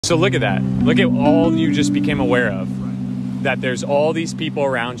So look at that. Look at all you just became aware of. That there's all these people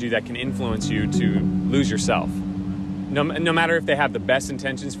around you that can influence you to lose yourself. No matter if they have the best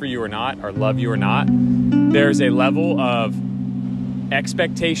intentions for you or not, or love you or not, there's a level of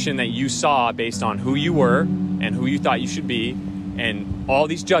expectation that you saw based on who you were and who you thought you should be and all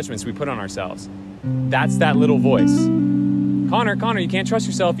these judgments we put on ourselves. That's that little voice. Connor, you can't trust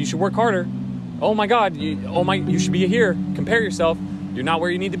yourself. You should work harder. Oh my God, you should be here. Compare yourself. You're not where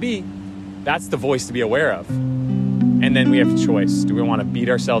you need to be. That's the voice to be aware of. And then we have a choice. Do we want to beat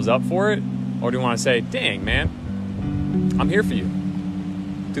ourselves up for it? Or do we want to say, dang, man, I'm here for you.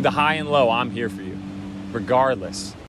 Through the high and low, I'm here for you, regardless.